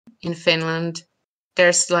in Finland,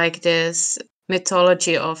 there's like this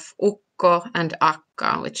mythology of Ukko and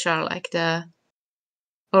Akka, which are like the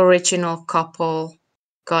original couple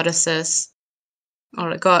goddesses,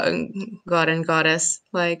 or god and goddess,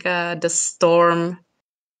 like the storm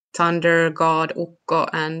thunder god Ukko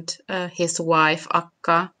and his wife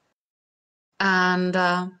Akka. And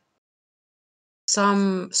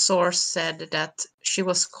some source said that she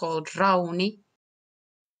was called Rauni,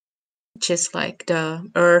 which is like the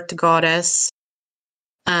earth goddess,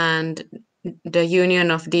 and the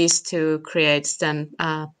union of these two creates then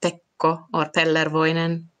Pekko or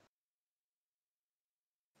Pellervoinen,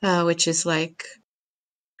 which is like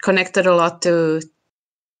connected a lot to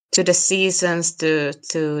the seasons,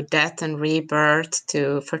 to death and rebirth,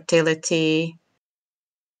 to fertility,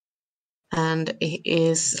 and it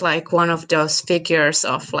is like one of those figures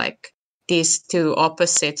of like these two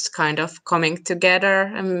opposites kind of coming together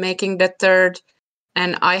and making the third.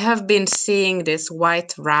 And I have been seeing this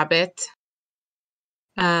white rabbit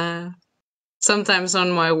sometimes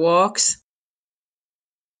on my walks,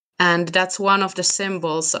 and that's one of the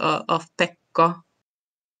symbols of Pekko.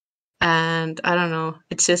 And I don't know,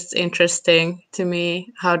 it's just interesting to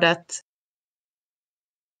me how that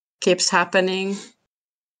keeps happening.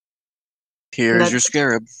 Here's your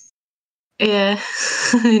scarab. Yeah,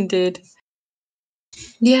 indeed.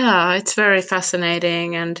 Yeah, it's very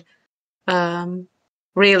fascinating. And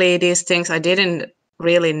really, these things, I didn't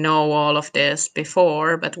really know all of this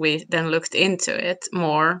before, but we then looked into it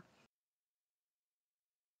more.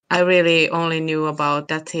 I really only knew about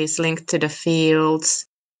that he's linked to the fields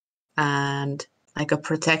and like a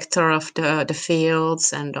protector of the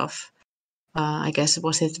fields and of, I guess,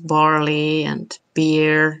 was it barley and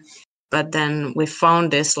beer? But then we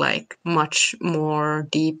found this like much more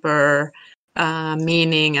deeper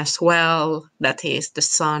meaning as well, that he is the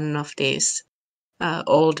son of these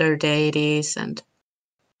older deities. And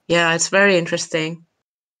yeah, it's very interesting.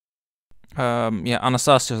 Yeah,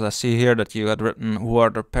 Anastasios, I see here that you had written who are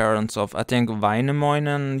the parents of, I think,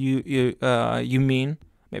 Väinämöinen. You mean?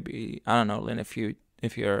 Maybe, I don't know, Lynn, if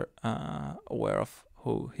you're aware of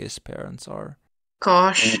who his parents are.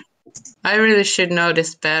 Gosh, I really should know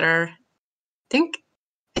this better.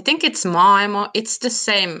 I think it's Ma. It's the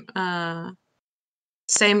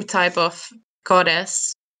same type of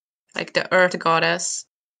goddess, like the earth goddess,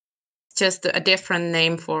 just a different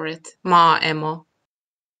name for it. Ma Emo.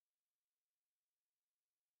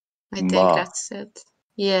 I think that's it.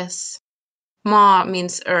 Yes. Ma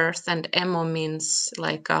means earth, and Emo means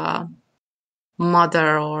like a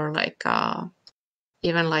mother, or like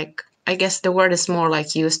even like, I guess the word is more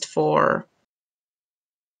like used for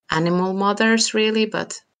animal mothers, really,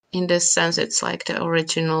 but in this sense, it's like the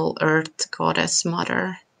original earth goddess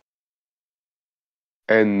mother.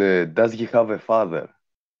 And does he have a father?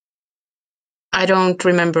 I don't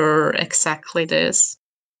remember exactly this.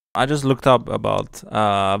 I just looked up about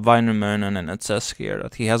Väinämöinen, and it says here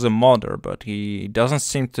that he has a mother, but he doesn't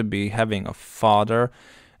seem to be having a father,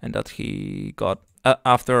 and that he got,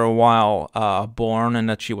 after a while, born, and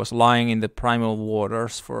that she was lying in the primal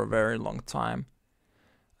waters for a very long time,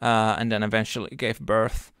 and then eventually gave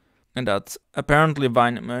birth. And that apparently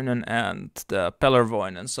Väinämöinen and the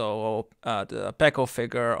Pellervoinen, so the Pekko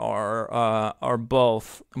figure, are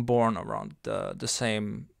both born around the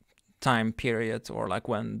same time period, or like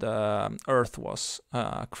when the earth was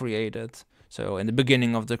created, so in the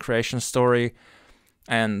beginning of the creation story.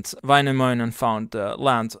 And Väinämöinen found the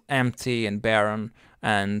land empty and barren,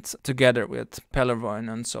 and together with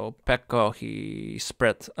Pellervoinen, so Pekko, he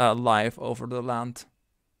spread life over the land.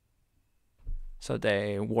 So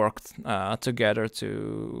they worked together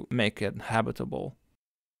to make it habitable.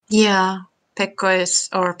 Yeah, Pekko is,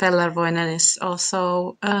 or Pellervoinen is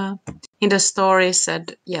also in the story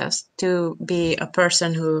said, yes, to be a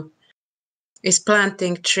person who is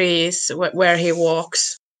planting trees where he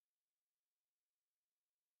walks.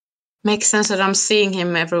 Makes sense that I'm seeing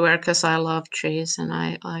him everywhere, because I love trees and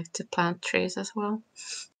I like to plant trees as well.